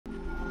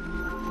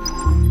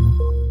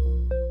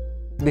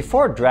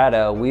Before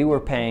Drata, we were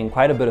paying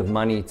quite a bit of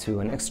money to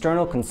an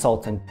external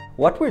consultant.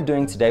 What we're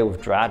doing today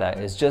with Drata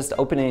is just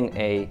opening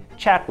a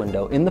chat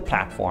window in the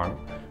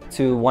platform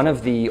to one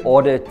of the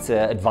audit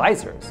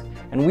advisors.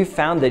 And we've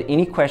found that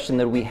any question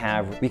that we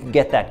have, we can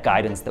get that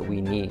guidance that we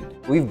need.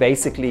 We've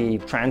basically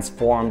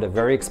transformed a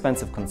very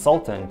expensive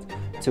consultant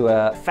to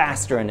a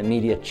faster and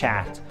immediate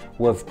chat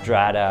with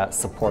Drata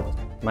support.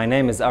 My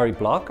name is Ari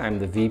Block. I'm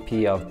the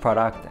VP of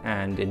Product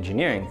and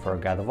Engineering for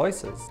Gather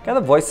Voices.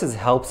 Gather Voices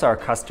helps our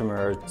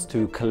customers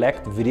to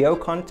collect video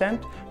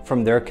content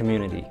from their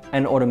community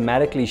and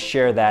automatically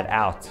share that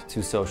out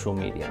to social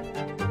media.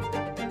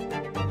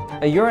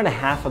 A year and a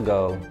half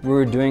ago, we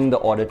were doing the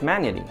audit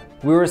manually.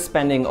 We were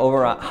spending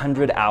over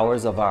 100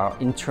 hours of our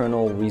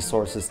internal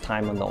resources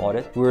time on the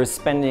audit. We were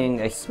spending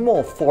a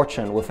small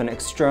fortune with an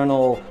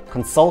external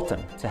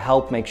consultant to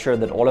help make sure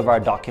that all of our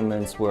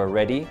documents were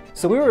ready.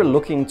 So we were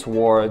looking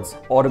towards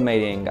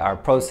automating our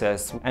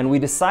process, and we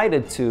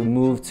decided to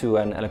move to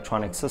an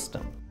electronic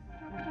system.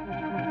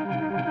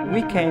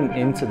 We came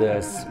into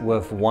this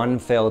with one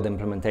failed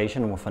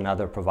implementation with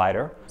another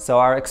provider. So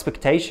our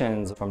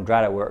expectations from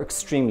Drata were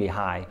extremely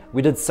high.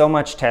 We did so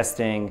much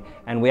testing,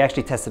 and we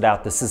actually tested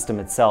out the system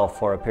itself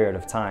for a period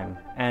of time.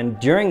 And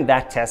during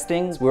that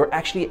testing, we were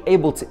actually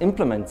able to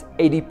implement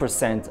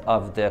 80%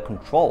 of the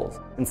controls.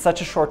 In such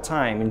a short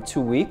time, in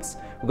 2 weeks,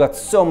 we got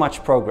so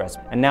much progress.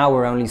 And now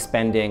we're only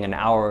spending an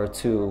hour or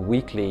two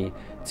weekly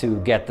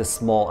to get the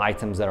small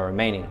items that are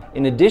remaining.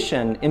 In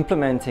addition,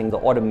 implementing the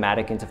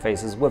automatic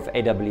interfaces with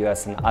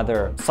AWS and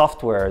other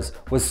softwares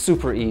was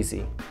super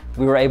easy.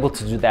 We were able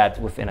to do that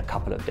within a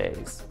couple of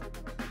days.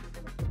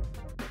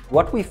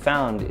 What we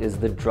found is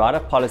the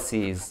Drata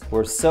policies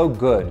were so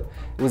good,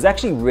 it was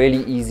actually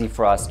really easy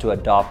for us to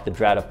adopt the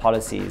Drata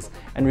policies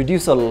and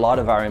reduce a lot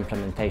of our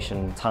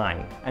implementation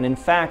time. And in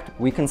fact,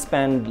 we can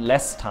spend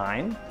less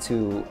time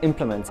to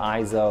implement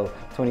ISO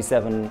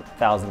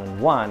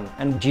 27001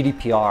 and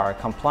GDPR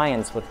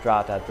compliance with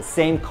Drata at the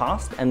same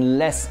cost and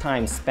less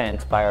time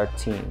spent by our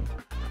team.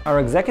 Our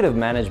executive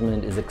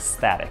management is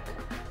ecstatic.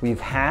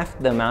 We've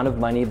halved the amount of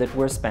money that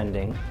we're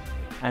spending,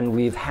 and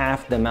we've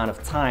halved the amount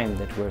of time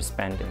that we're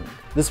spending.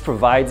 This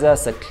provides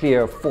us a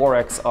clear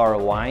 4x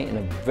ROI in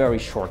a very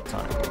short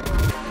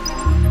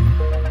time.